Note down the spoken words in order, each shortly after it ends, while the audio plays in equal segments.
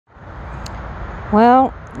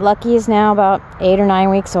Well, Lucky is now about 8 or 9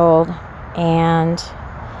 weeks old, and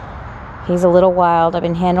he's a little wild. I've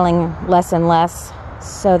been handling less and less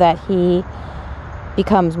so that he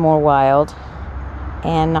becomes more wild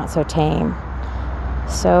and not so tame.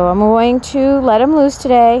 So I'm going to let him loose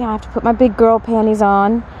today. I have to put my big girl panties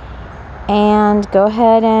on and go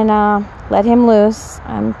ahead and let him loose.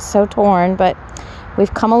 I'm so torn, but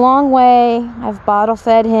we've come a long way. I've bottle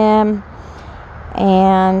fed him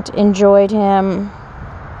and enjoyed him,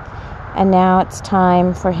 and now it's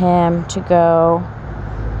time for him to go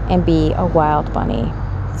and be a wild bunny.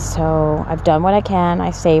 So I've done what I can.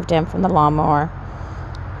 I saved him from the lawnmower,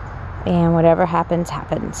 and whatever happens,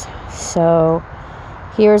 happens. So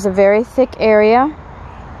here's a very thick area,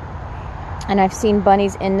 and I've seen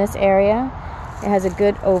bunnies in this area. It has a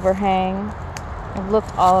good overhang. I've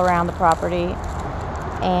looked all around the property,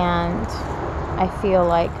 and I feel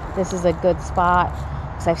like this is a good spot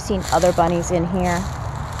because I've seen other bunnies in here,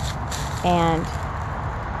 and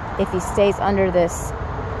if he stays under this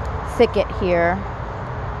thicket here,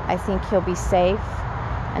 I think he'll be safe.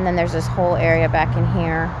 And then there's this whole area back in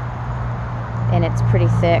here, and it's pretty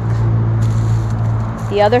thick.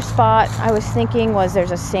 The other spot I was thinking was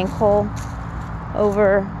there's a sinkhole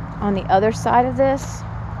over on the other side of this,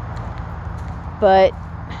 but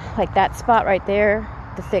like that spot right there,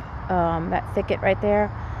 that thicket right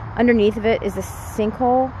there, underneath of it is a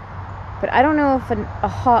sinkhole, but I don't know if a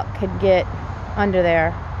hawk could get under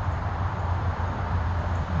there.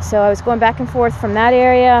 So I was going back and forth from that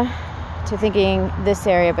area to thinking this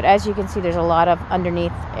area, but as you can see, there's a lot of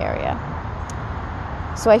underneath area.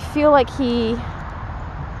 So I feel like he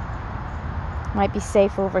might be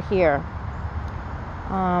safe over here.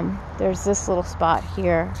 There's this little spot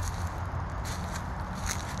here,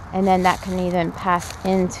 and then that can even pass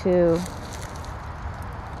into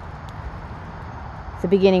the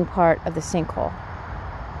beginning part of the sinkhole.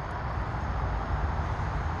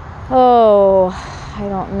 Oh, I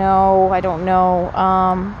don't know.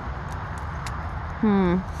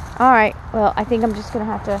 All right, well, I think I'm just gonna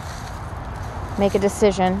have to make a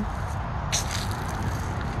decision,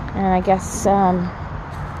 and I guess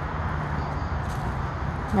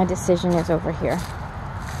my decision is over here,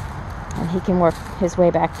 and he can work his way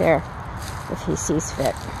back there if he sees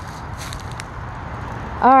fit.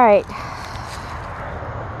 All right,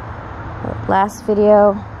 last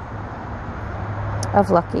video of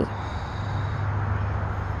Lucky,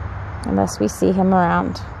 unless we see him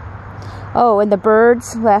around. Oh, and the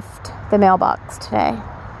birds left the mailbox today,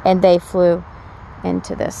 and they flew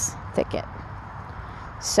into this thicket,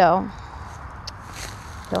 so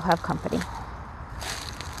they'll have company.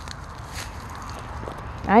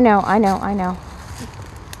 I know. All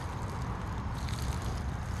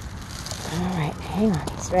right, hang on,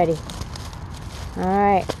 he's ready. All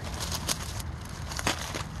right.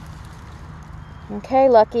 Okay,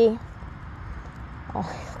 Lucky. Oh,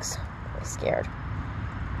 he looks really scared.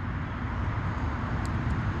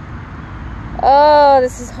 Oh,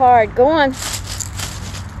 this is hard. Go on.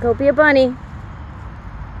 Go be a bunny.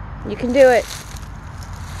 You can do it.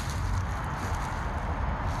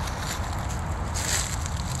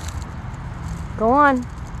 Go on.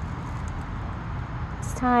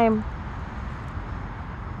 It's time.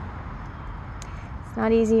 It's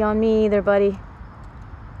not easy on me either, buddy.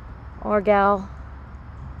 Or gal.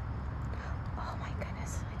 Oh my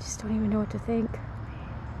goodness. I just don't even know what to think.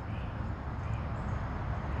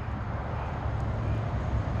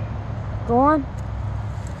 Go on.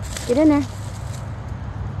 Get in there.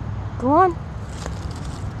 Go on.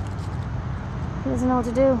 He doesn't know what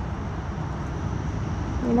to do.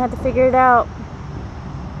 You're gonna have to figure it out.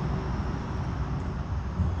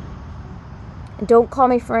 And don't call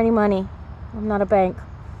me for any money. I'm not a bank.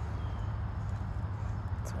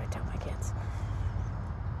 That's what I tell my kids.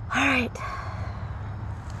 All right.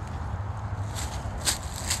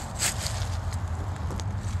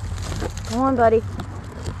 Go on, buddy.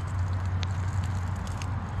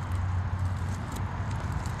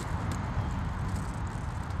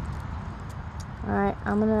 All right,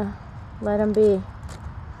 I'm gonna let him be.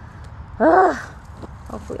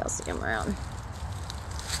 Hopefully I'll see him around.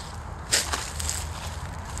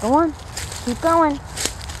 Go on. Keep going.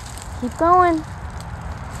 Keep going.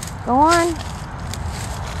 Go on.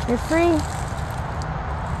 You're free.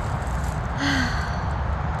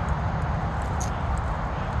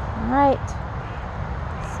 All right.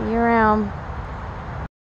 See you around.